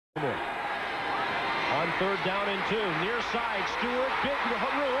On third down and 2, near side, Stewart, big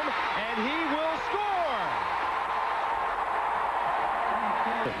room, and he will score.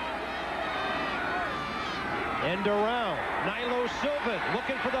 End around, Nilo Sylvan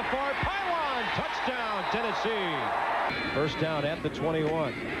looking for the far pylon. Touchdown, Tennessee. First down at the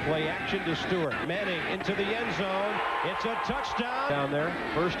 21. Play action to Stewart. Manning into the end zone. It's a touchdown. Down there,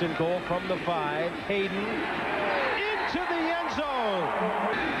 first and goal from the 5. Hayden into the end zone.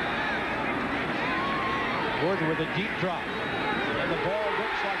 Gordon with a deep drop. And the ball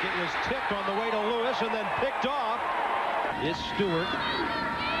looks like it was tipped on the way to Lewis and then picked off. Is Stewart.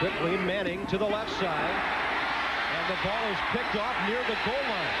 Quickly Manning to the left side. And the ball is picked off near the goal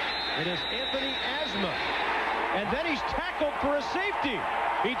line. It is Anthony Asma. And then he's tackled for a safety.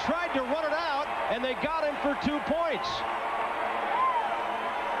 He tried to run it out, and they got him for 2 points.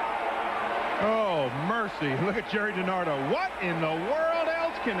 Oh, mercy. Look at Jerry DiNardo. What in the world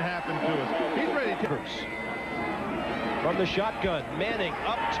else can happen to us? He's ready to... From the shotgun, Manning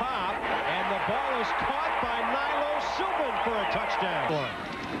up top, and the ball is caught by Nilo Sylvan for a touchdown.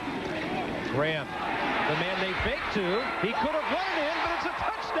 Graham, the man they fake to, he could have run it in, but it's a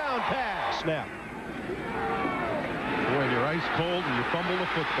touchdown pass. Snap. When you're ice cold and you fumble the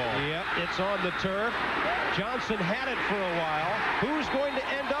football. Yep, it's on the turf. Johnson had it for a while. Who's going to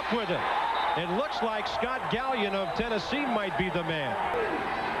end up with it? It looks like Scott Gallion of Tennessee might be the man.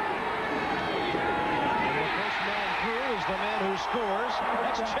 And the first man through is the man who scores.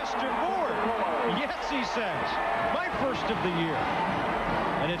 That's Chester Ford. Yes, he says. My first of the year.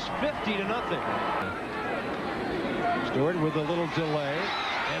 And it's 50-0. Stewart with a little delay.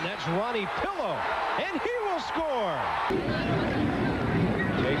 And that's Ronnie Pillow. And he will score.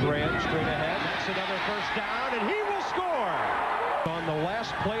 Jay Graham straight ahead. That's another first down. And he will score. On the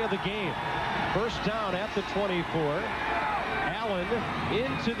last play of the game. First down at the 24. Allen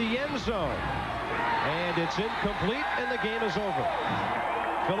into the end zone. And it's incomplete, and the game is over.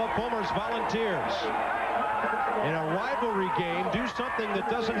 Philip Fulmer's Volunteers, in a rivalry game, do something that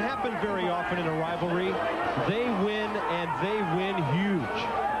doesn't happen very often in a rivalry. They win, and they win huge.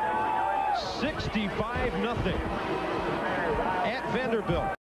 65-0 at Vanderbilt.